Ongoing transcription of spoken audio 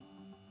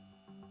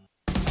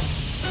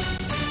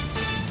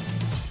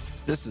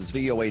This is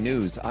VOA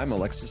News. I'm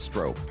Alexis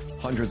Strope.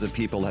 Hundreds of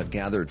people have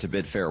gathered to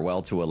bid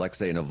farewell to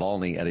Alexei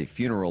Navalny at a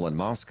funeral in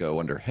Moscow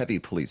under heavy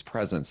police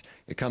presence.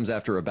 It comes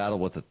after a battle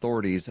with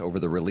authorities over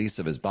the release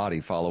of his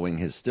body following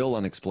his still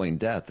unexplained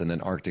death in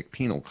an Arctic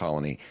penal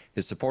colony.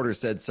 His supporters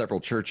said several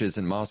churches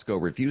in Moscow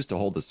refused to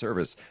hold the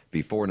service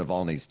before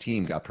Navalny's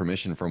team got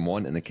permission from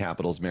one in the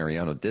capital's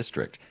Mariano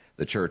district.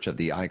 The Church of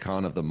the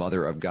Icon of the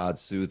Mother of God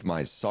Soothe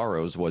My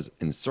Sorrows was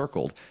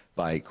encircled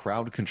by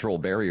crowd control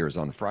barriers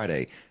on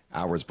Friday.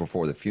 Hours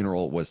before the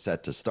funeral was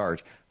set to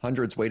start,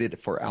 hundreds waited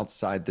for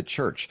outside the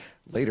church.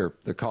 Later,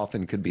 the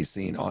coffin could be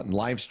seen on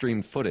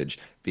live-streamed footage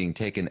being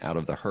taken out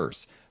of the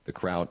hearse. The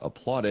crowd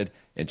applauded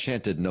and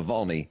chanted,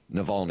 "Navalny,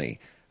 Navalny."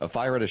 A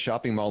fire at a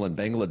shopping mall in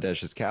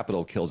Bangladesh's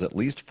capital kills at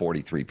least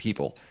 43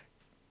 people.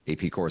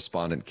 AP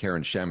correspondent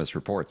Karen Shamus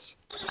reports.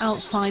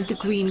 Outside the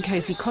Green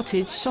Cozy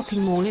Cottage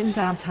shopping mall in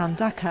downtown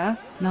Dhaka,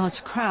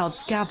 large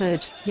crowds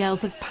gathered.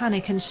 Yells of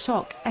panic and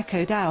shock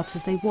echoed out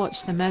as they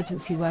watched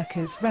emergency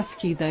workers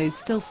rescue those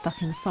still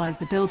stuck inside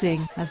the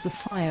building as the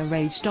fire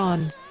raged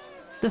on.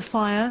 The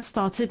fire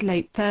started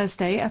late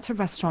Thursday at a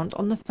restaurant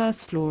on the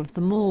first floor of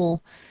the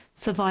mall.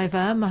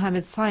 Survivor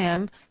Mohammed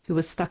Sayam, who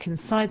was stuck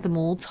inside the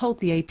mall, told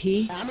the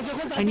AP,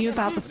 "I knew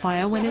about the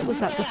fire when it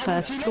was at the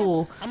first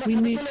floor. We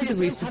moved to the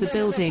roof of the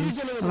building.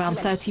 Around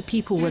 30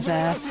 people were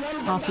there.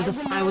 After the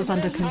fire was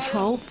under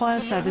control,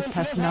 fire service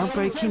personnel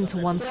broke into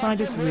one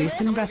side of the roof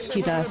and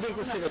rescued us.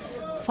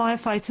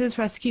 Firefighters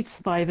rescued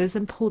survivors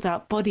and pulled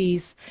out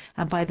bodies,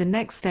 and by the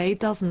next day,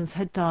 dozens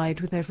had died,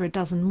 with over a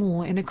dozen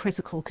more in a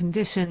critical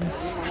condition."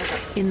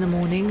 In the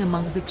morning,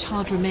 among the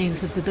charred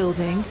remains of the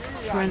building,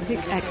 forensic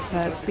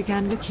experts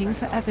began looking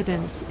for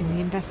evidence in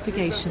the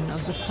investigation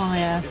of the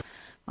fire.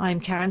 I'm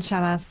Karen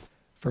Shamas.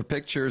 For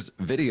pictures,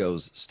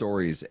 videos,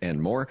 stories,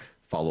 and more,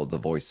 follow The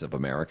Voice of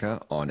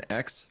America on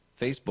X,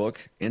 Facebook,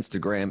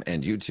 Instagram,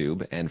 and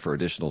YouTube. And for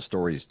additional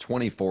stories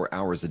 24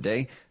 hours a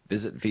day,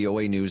 visit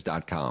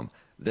voanews.com.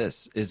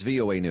 This is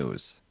VOA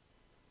News.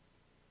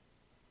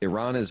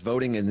 Iran is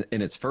voting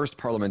in its first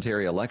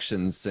parliamentary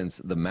elections since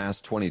the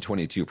mass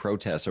 2022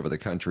 protests over the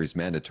country's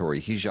mandatory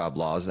hijab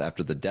laws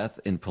after the death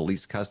in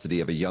police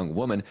custody of a young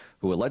woman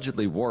who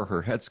allegedly wore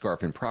her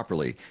headscarf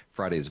improperly.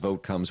 Friday's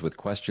vote comes with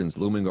questions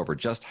looming over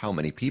just how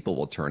many people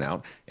will turn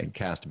out and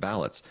cast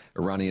ballots.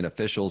 Iranian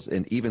officials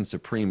and even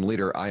Supreme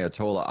Leader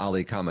Ayatollah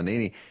Ali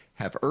Khamenei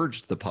have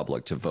urged the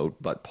public to vote,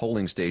 but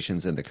polling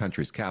stations in the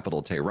country's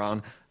capital,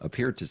 Tehran,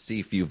 appeared to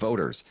see few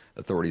voters.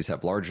 Authorities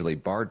have largely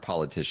barred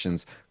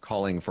politicians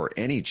calling for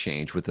any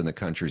change within the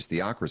country's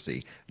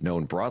theocracy,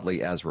 known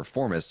broadly as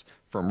reformists,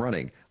 from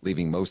running,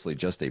 leaving mostly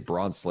just a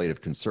broad slate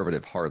of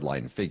conservative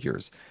hardline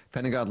figures.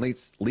 Pentagon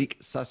leak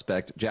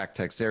suspect Jack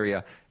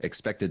Teixeira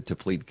expected to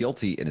plead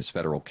guilty in his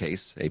federal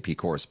case. AP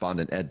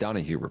correspondent Ed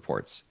Donahue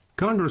reports.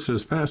 Congress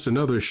has passed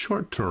another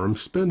short-term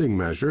spending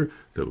measure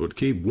that would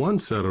keep one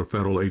set of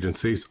federal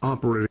agencies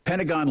operating.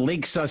 Pentagon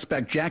leak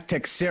suspect Jack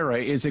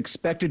Teixeira is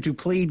expected to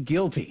plead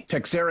guilty.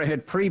 Teixeira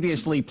had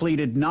previously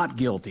pleaded not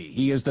guilty.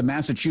 He is the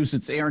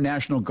Massachusetts Air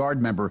National Guard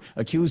member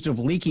accused of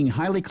leaking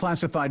highly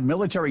classified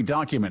military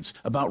documents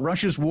about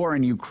Russia's war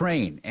in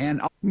Ukraine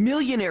and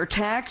millionaire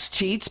tax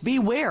cheats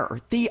beware.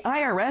 The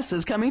IRS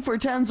is coming for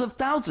tens of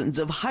thousands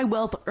of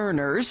high-wealth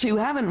earners who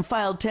haven't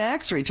filed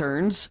tax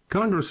returns.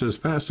 Congress has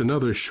passed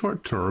another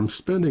short-term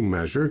spending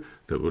measure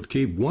that would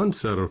keep one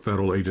set of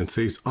federal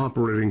agencies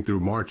operating through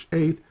March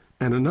 8th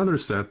and another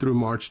set through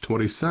March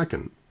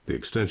 22nd. The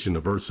extension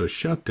averts a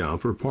shutdown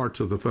for parts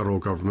of the federal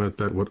government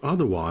that would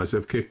otherwise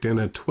have kicked in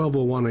at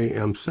 12:01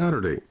 a.m.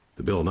 Saturday.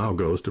 The bill now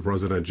goes to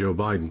President Joe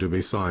Biden to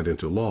be signed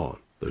into law.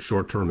 The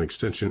short-term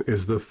extension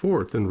is the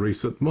fourth in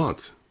recent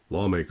months.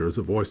 Lawmakers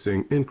are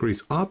voicing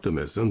increased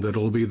optimism that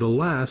it'll be the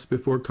last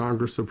before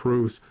Congress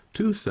approves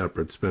two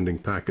separate spending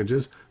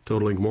packages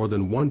totaling more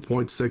than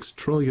 $1.6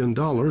 trillion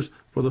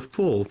for the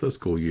full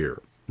fiscal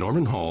year.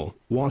 Norman Hall,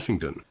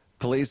 Washington.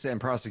 Police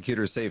and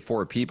prosecutors say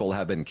 4 people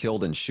have been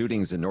killed in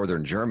shootings in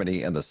northern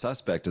Germany, and the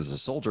suspect is a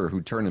soldier who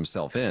turned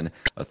himself in.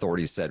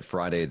 Authorities said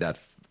Friday that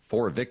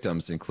 4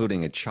 victims,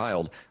 including a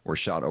child, were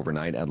shot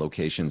overnight at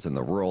locations in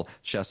the rural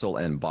Schessel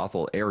and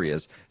Bothel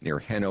areas near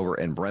Hanover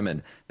and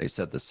Bremen. They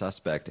said the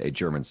suspect, a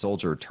German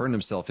soldier, turned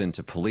himself in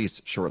to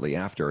police shortly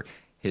after.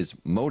 His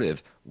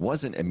motive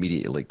wasn't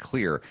immediately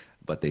clear,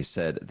 but they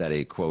said that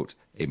a, quote,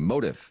 a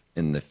motive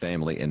in the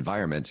family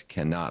environment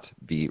cannot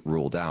be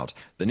ruled out.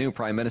 The new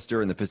prime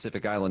minister in the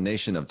Pacific island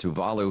nation of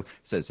Tuvalu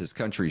says his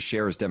country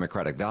shares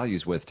democratic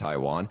values with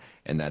Taiwan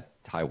and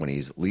that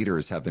Taiwanese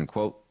leaders have been,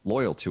 quote,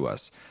 loyal to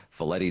us.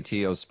 Feletti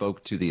Teo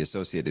spoke to the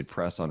Associated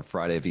Press on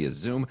Friday via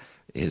Zoom,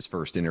 his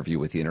first interview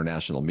with the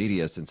international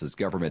media since his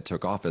government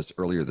took office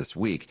earlier this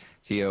week.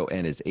 Teo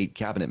and his 8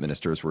 cabinet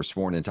ministers were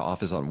sworn into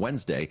office on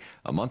Wednesday,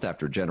 a month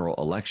after general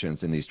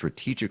elections in the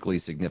strategically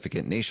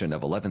significant nation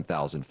of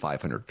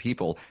 11,500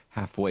 people,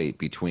 halfway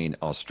between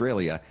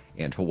Australia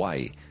and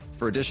Hawaii.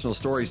 For additional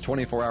stories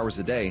 24 hours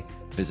a day,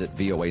 visit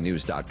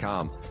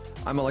voanews.com.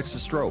 I'm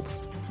Alexis Strope,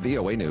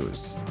 VOA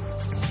News.